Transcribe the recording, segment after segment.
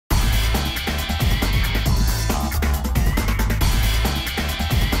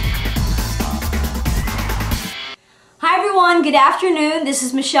everyone, good afternoon. This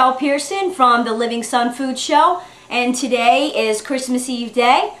is Michelle Pearson from the Living Sun Food Show, and today is Christmas Eve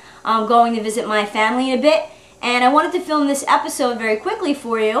day. I'm going to visit my family in a bit, and I wanted to film this episode very quickly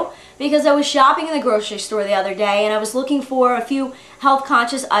for you because I was shopping in the grocery store the other day and I was looking for a few health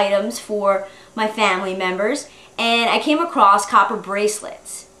conscious items for my family members, and I came across copper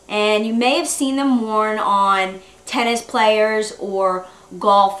bracelets. And you may have seen them worn on tennis players or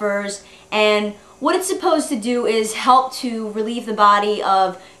golfers, and what it's supposed to do is help to relieve the body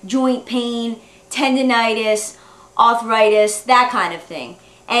of joint pain, tendonitis, arthritis, that kind of thing.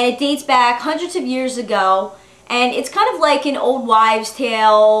 And it dates back hundreds of years ago, and it's kind of like an old wives'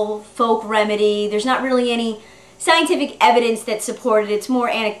 tale, folk remedy. There's not really any scientific evidence that supported it. It's more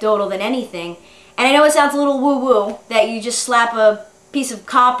anecdotal than anything. And I know it sounds a little woo-woo that you just slap a piece of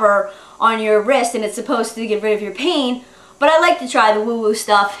copper on your wrist and it's supposed to get rid of your pain, but I like to try the woo-woo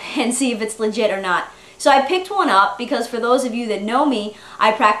stuff and see if it's legit or not. So I picked one up because for those of you that know me,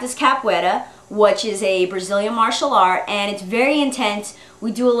 I practice capoeira, which is a Brazilian martial art, and it's very intense.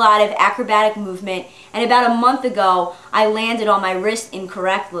 We do a lot of acrobatic movement, and about a month ago I landed on my wrist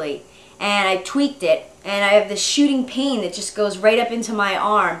incorrectly and I tweaked it, and I have this shooting pain that just goes right up into my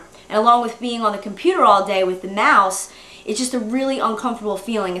arm. And along with being on the computer all day with the mouse, it's just a really uncomfortable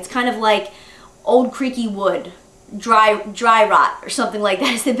feeling. It's kind of like old creaky wood, dry rot or something like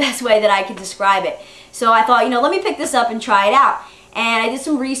that is the best way that I could describe it. So I thought, let me pick this up and try it out. And I did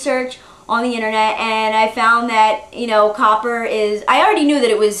some research on the internet and I found that, copper is, I already knew that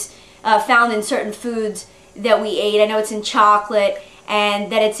it was found in certain foods that we ate. I know it's in chocolate and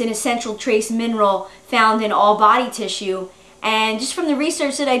that it's an essential trace mineral found in all body tissue. And just from the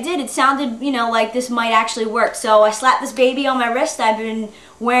research that I did, it sounded, like this might actually work. So I slapped this baby on my wrist. I've been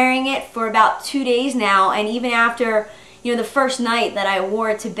wearing it for about 2 days now, and even after, the first night that I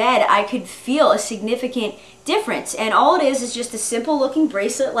wore it to bed, I could feel a significant difference. And all it is just a simple looking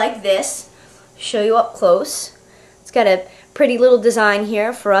bracelet like this. Show you up close. It's got a pretty little design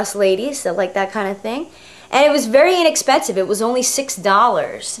here for us ladies that like that kind of thing. And it was very inexpensive. It was only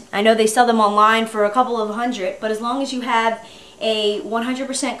 $6. I know they sell them online for a couple of hundred, but as long as you have a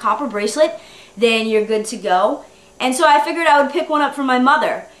 100% copper bracelet, then you're good to go. And so I figured I would pick one up for my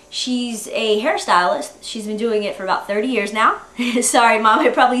mother. She's a hairstylist. She's been doing it for about 30 years now. Sorry, Mom, I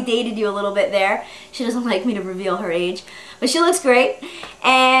probably dated you a little bit there. She doesn't like me to reveal her age, but she looks great.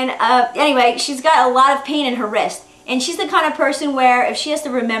 And anyway, she's got a lot of pain in her wrist. And she's the kind of person where if she has to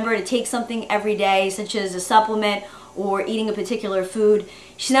remember to take something every day, such as a supplement or eating a particular food,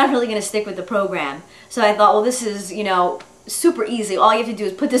 she's not really going to stick with the program. So I thought, well, this is, super easy. All you have to do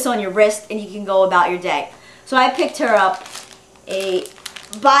is put this on your wrist and you can go about your day. So I picked her up a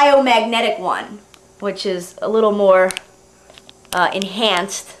biomagnetic one, which is a little more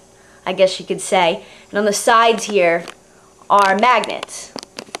enhanced, I guess you could say. And on the sides here are magnets,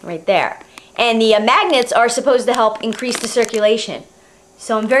 right there. And the magnets are supposed to help increase the circulation.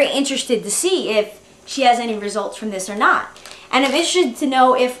 So I'm very interested to see if she has any results from this or not. And I'm interested to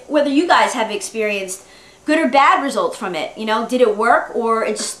know whether you guys have experienced good or bad results from it. Did it work, or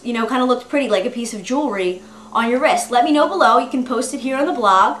it just, kind of looked pretty like a piece of jewelry on your wrist? Let me know below. You can post it here on the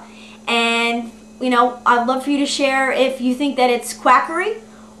blog. And, I'd love for you to share if you think that it's quackery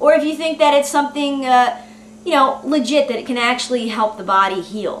or if you think that it's something, legit, that it can actually help the body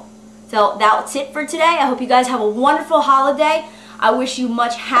heal. So that's it for today. I hope you guys have a wonderful holiday. I wish you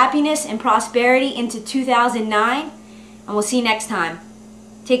much happiness and prosperity into 2009. And we'll see you next time.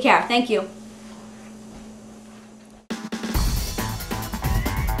 Take care. Thank you.